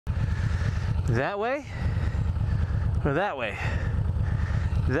That way? Or that way?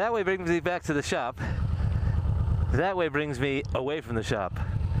 That way brings me back to the shop. That way brings me away from the shop.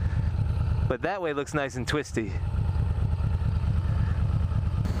 But that way looks nice and twisty.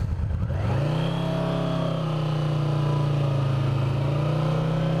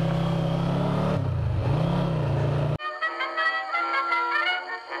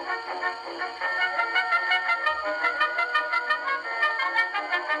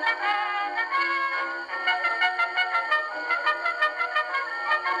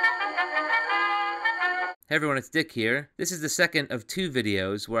 Hey everyone, it's Dick here. This is the second of two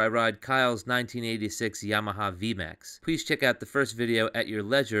videos where I ride Kyle's 1986 Yamaha V Max. Please check out the first video at your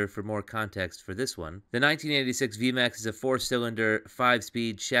leisure for more context for this one. The 1986 V Max is a 4-cylinder,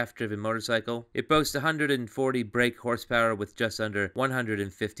 5-speed, shaft-driven motorcycle. It boasts 140 brake horsepower with just under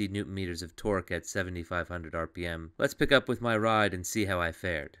 150 Nm of torque at 7,500 RPM. Let's pick up with my ride and see how I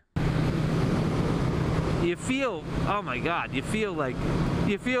fared. You feel, oh my God, you feel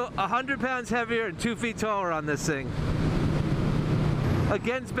 100 pounds heavier and 2 feet taller on this thing.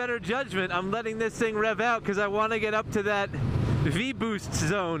 Against better judgment, I'm letting this thing rev out because I want to get up to that V-boost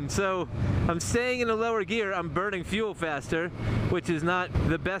zone. So I'm staying in a lower gear. I'm burning fuel faster, which is not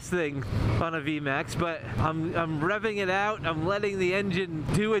the best thing on a V Max, but I'm revving it out. I'm letting the engine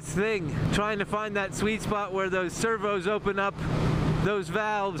do its thing, trying to find that sweet spot where those servos open up those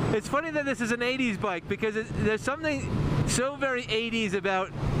valves. It's funny that this is an 80s bike because there's something so very 80s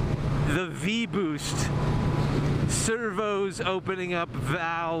about the V-boost. Servos opening up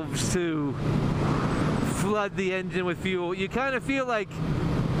valves to flood the engine with fuel. You kind of feel like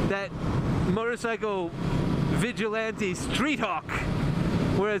that motorcycle vigilante street hawk,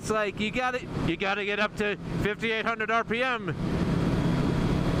 where it's like you gotta get up to 5,800 RPM,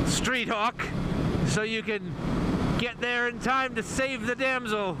 street hawk, so you can get there in time to save the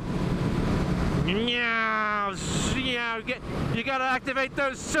damsel. You gotta activate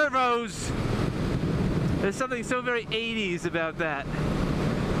those servos. There's something so very 80s about that.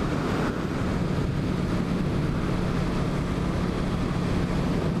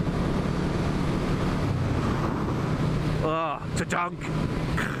 Oh, ta-dunk.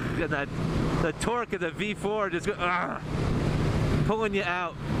 And the torque of the V4 just pulling you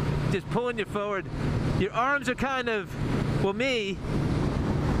out, just pulling you forward. Your arms are kind of, well, my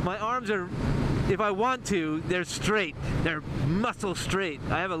arms are, if I want to, they're straight. They're muscle straight.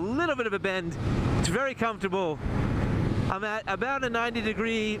 I have a little bit of a bend. It's very comfortable. I'm at about a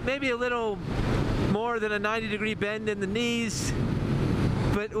 90-degree, maybe a little more than a 90-degree bend in the knees.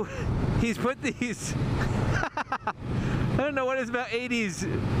 But he's put these, I don't know what it is about 80s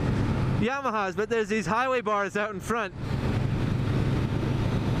Yamahas, but there's these highway bars out in front.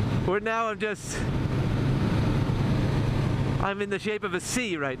 Where now I'm in the shape of a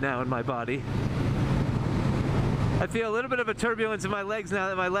C right now in my body. I feel a little bit of a turbulence in my legs now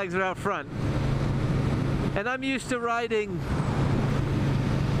that my legs are out front. And I'm used to riding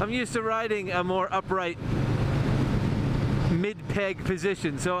a more upright mid-peg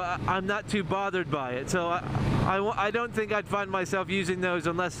position, so I'm not too bothered by it. So I don't think I'd find myself using those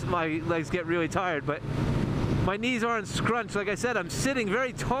unless my legs get really tired, but my knees aren't scrunched. Like I said, I'm sitting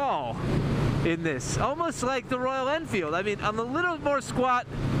very tall in this, almost like the Royal Enfield. I mean, I'm a little more squat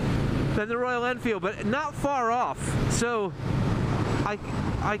than the Royal Enfield, but not far off. So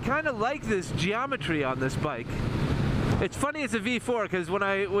I kind of like this geometry on this bike. It's funny it's a V4 because when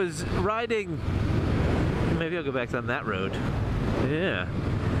I was riding, maybe I'll go back on that road. Yeah.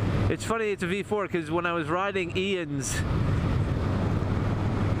 It's funny it's a V4 because when I was riding Ian's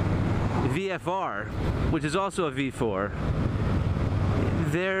VFR, which is also a V4,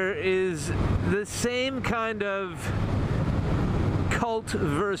 there is the same kind of cult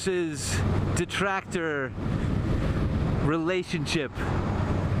versus detractor relationship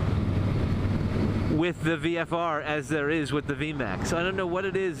with the VFR as there is with the V Max. I don't know what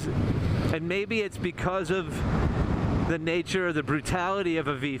it is, and maybe it's because of the nature, the brutality of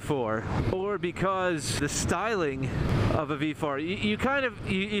a V4, or because the styling of a V4.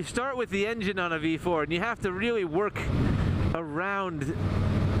 You start with the engine on a V4, and you have to really work around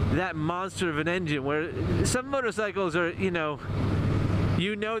that monster of an engine, where some motorcycles are, you know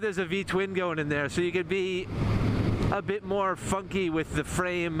there's a V-twin going in there, so you could be a bit more funky with the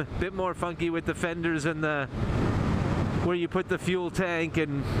frame, a bit more funky with the fenders and where you put the fuel tank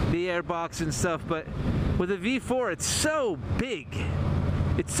and the airbox and stuff. But with a V4, it's so big.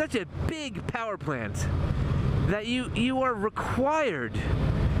 It's such a big power plant that you are required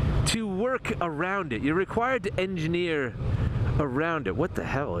to work around it. You're required to engineer around it. What the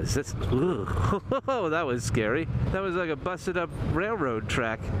hell is this? Oh, that was scary. That was like a busted up railroad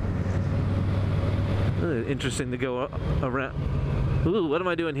track. Interesting to go around. Ooh, what am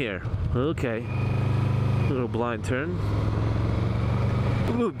I doing here? Okay. A little blind turn.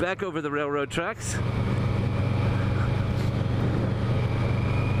 Ooh, back over the railroad tracks.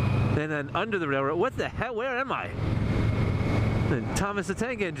 And then under the railroad. What the hell? Where am I? In Thomas the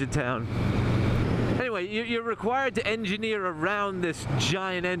Tank Engine Town. Anyway, you're required to engineer around this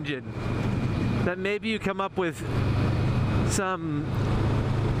giant engine. That maybe you come up with some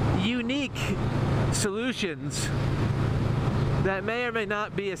unique solutions that may or may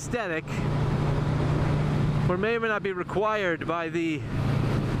not be aesthetic, or may or may not be required by the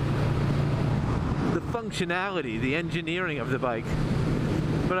functionality, the engineering of the bike.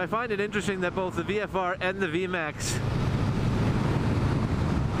 But I find it interesting that both the VFR and the V Max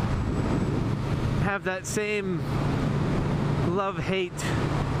have that same love-hate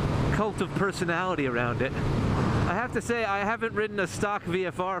cult of personality around it. I have to say, I haven't ridden a stock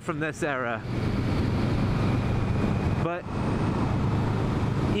VFR from this era, but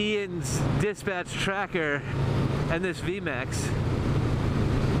Ian's Dispatch Tracker and this V Max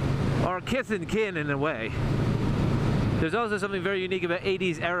are kith and kin in a way. There's also something very unique about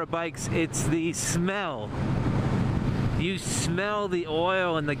 80s era bikes. It's the smell. You smell the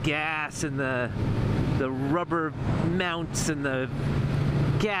oil and the gas and the rubber mounts and the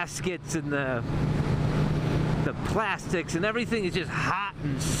gaskets and the plastics, and everything is just hot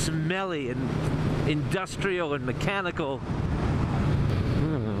and smelly and industrial and mechanical.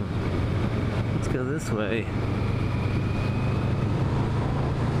 Let's go this way.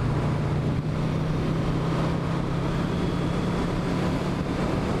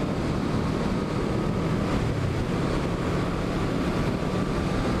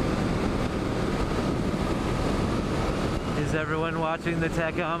 Is everyone watching the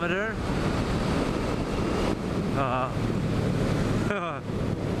tachometer?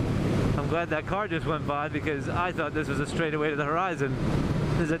 I'm glad that car just went by, because I thought this was a straightaway to the horizon.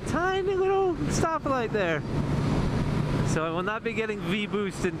 There's a tiny little stoplight there. So I will not be getting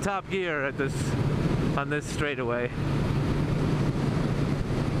V-boost in top gear at on this straightaway.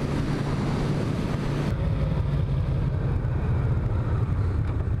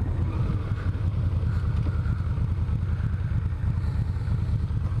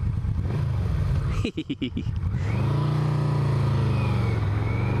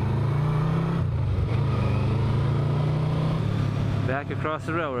 Back across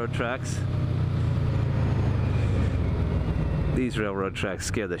the railroad tracks. These railroad tracks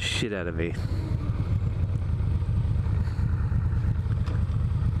scare the shit out of me.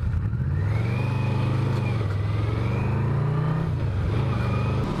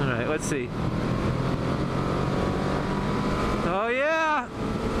 Alright, let's see. Oh yeah!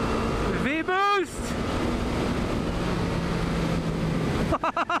 V-boost!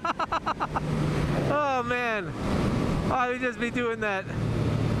 Oh man, I would just be doing that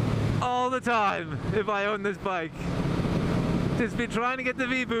all the time if I owned this bike. Just be trying to get the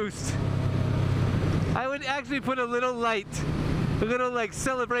V-boost. I would actually put a little light, a little like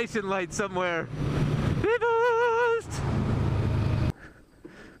celebration light somewhere. V-boost!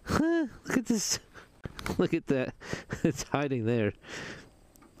 Look at this. Look at that. It's hiding there.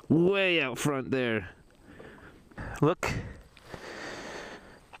 Way out front there. Look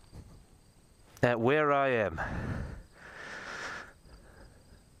at where I am.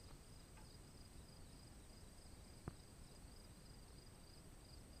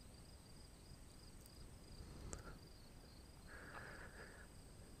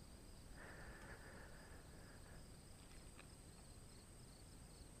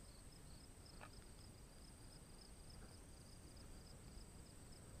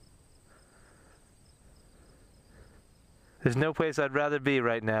 There's no place I'd rather be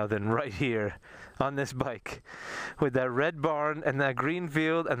right now than right here on this bike with that red barn and that green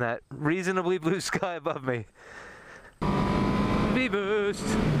field and that reasonably blue sky above me. V-boost!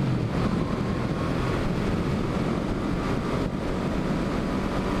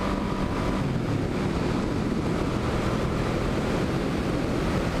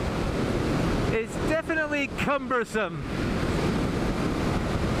 It's definitely cumbersome.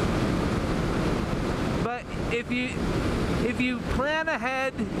 But if you plan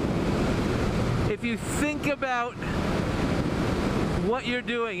ahead, if you think about what you're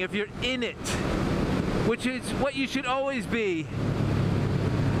doing, if you're in it, which is what you should always be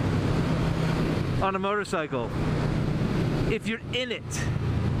on a motorcycle, if you're in it,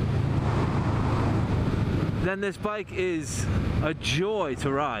 then this bike is a joy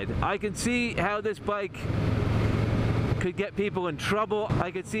to ride. I can see how this bike could get people in trouble.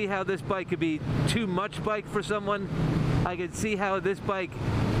 I could see how this bike could be too much bike for someone. I could see how this bike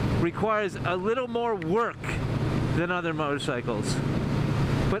requires a little more work than other motorcycles.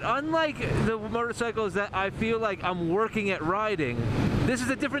 But unlike the motorcycles that I feel like I'm working at riding, this is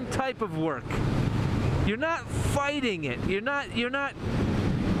a different type of work. You're not fighting it. You're not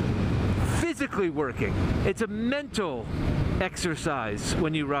physically working. It's a mental exercise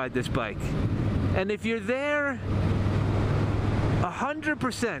when you ride this bike. And if you're there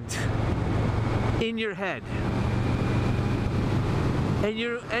 100% in your head,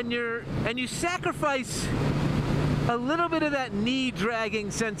 and you sacrifice a little bit of that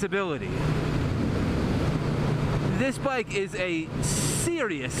knee-dragging sensibility, this bike is a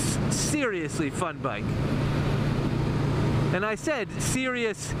seriously fun bike. And I said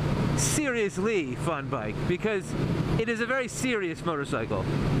seriously fun bike because it is a very serious motorcycle.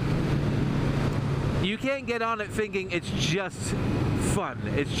 You can't get on it thinking it's just fun,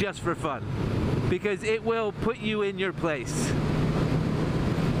 it's just for fun, because it will put you in your place.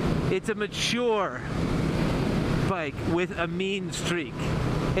 It's a mature bike with a mean streak.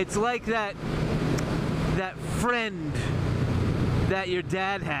 It's like that friend that your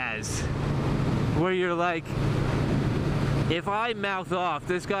dad has, where you're like, if I mouth off,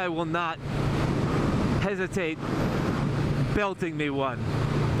 this guy will not hesitate belting me one,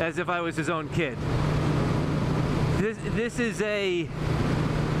 as if I was his own kid. This is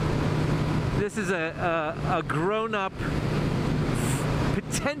a grown-up,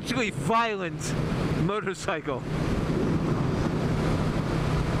 potentially violent motorcycle,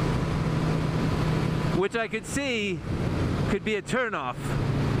 which I could see could be a turnoff.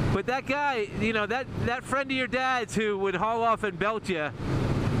 But that guy, you know, that friend of your dad's who would haul off and belt you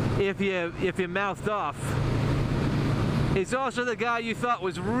if you mouthed off, is also the guy you thought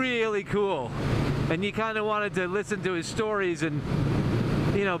was really cool, and you kind of wanted to listen to his stories and,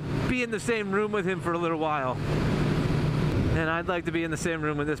 you know, be in the same room with him for a little while. And I'd like to be in the same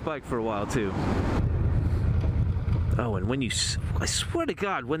room with this bike for a while too. Oh, and when I swear to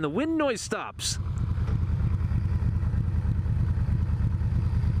God, when the wind noise stops,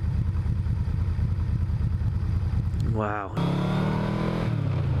 wow.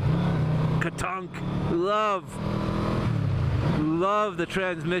 Katonk. Love the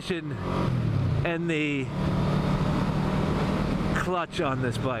transmission and the clutch on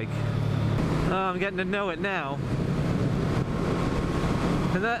this bike. Oh, I'm getting to know it now.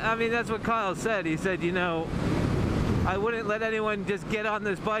 And I mean, that's what Kyle said. He said, you know, I wouldn't let anyone just get on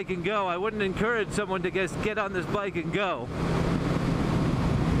this bike and go. I wouldn't encourage someone to just get on this bike and go.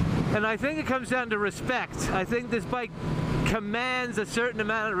 And I think it comes down to respect. I think this bike commands a certain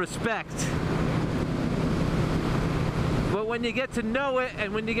amount of respect. But when you get to know it,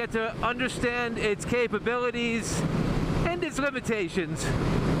 and when you get to understand its capabilities and its limitations,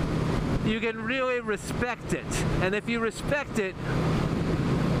 you can really respect it. And if you respect it,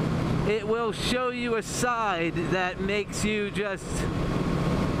 it will show you a side that makes you just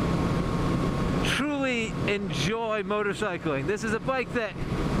truly enjoy motorcycling. This is a bike that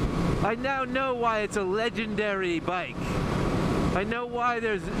I now know why it's a legendary bike. I know why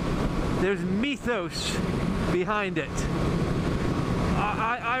there's mythos behind it.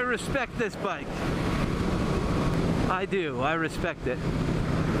 I respect this bike. I do. I respect it.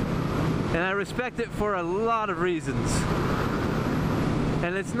 And I respect it for a lot of reasons.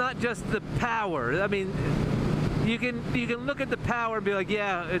 And it's not just the power. I mean, you can look at the power and be like,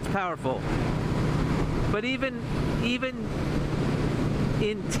 yeah, it's powerful. But even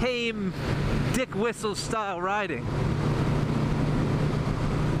in tame Dick Whistle style riding,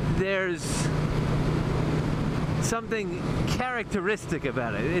 there's something characteristic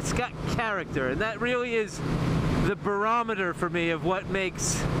about it. It's got character, and that really is the barometer for me of what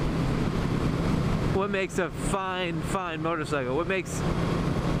makes a fine motorcycle. What makes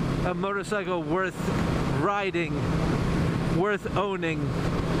a motorcycle worth riding, worth owning.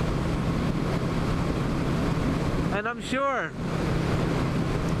 And I'm sure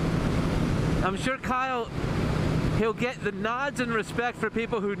Kyle, he'll get the nods and respect for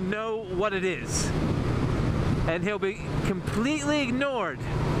people who know what it is. And he'll be completely ignored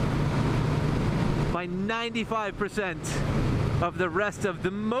by 95% of the rest of the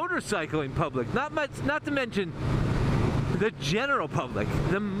motorcycling public. Not to mention the general public.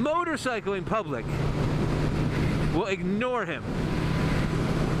 The motorcycling public will ignore him.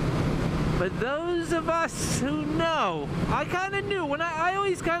 But those of us who know, I kind of knew. I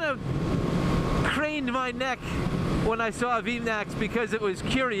always kind of craned my neck when I saw a V Max because it was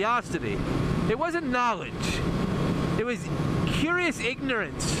curiosity. It wasn't knowledge. It was curious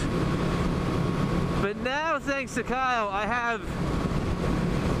ignorance. But now, thanks to Kyle, I have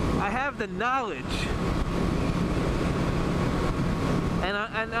And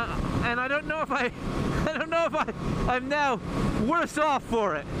I don't know if I'm now worse off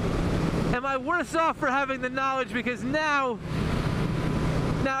for it. Am I worse off for having the knowledge because now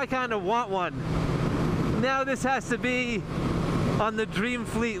I kind of want one. Now this has to be on the Dream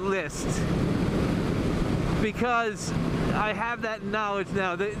Fleet list because I have that knowledge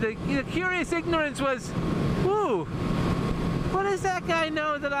now. The curious ignorance was, woo, what does that guy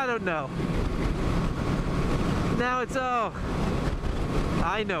know that I don't know? Now it's, oh,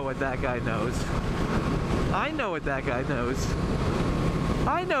 I know what that guy knows. I know what that guy knows.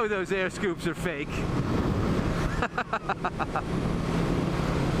 I know those air scoops are fake.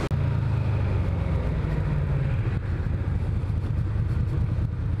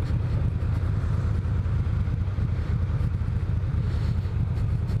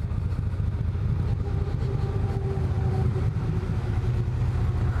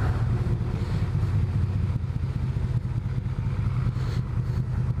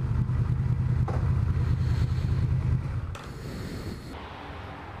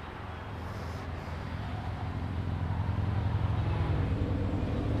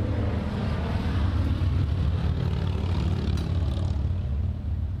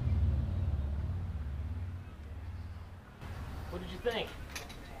 What did you think?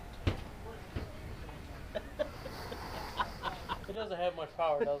 It doesn't have much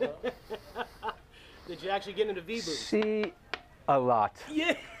power, does it? Did you actually get into V-boost? See, a lot.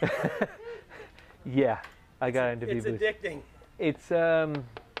 Yeah. Yeah, I got into V-boost. It's addicting. It's Oh,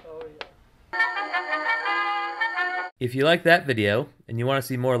 yeah. If you like that video and you want to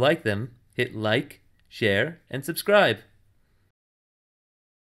see more like them, hit like, share, and subscribe.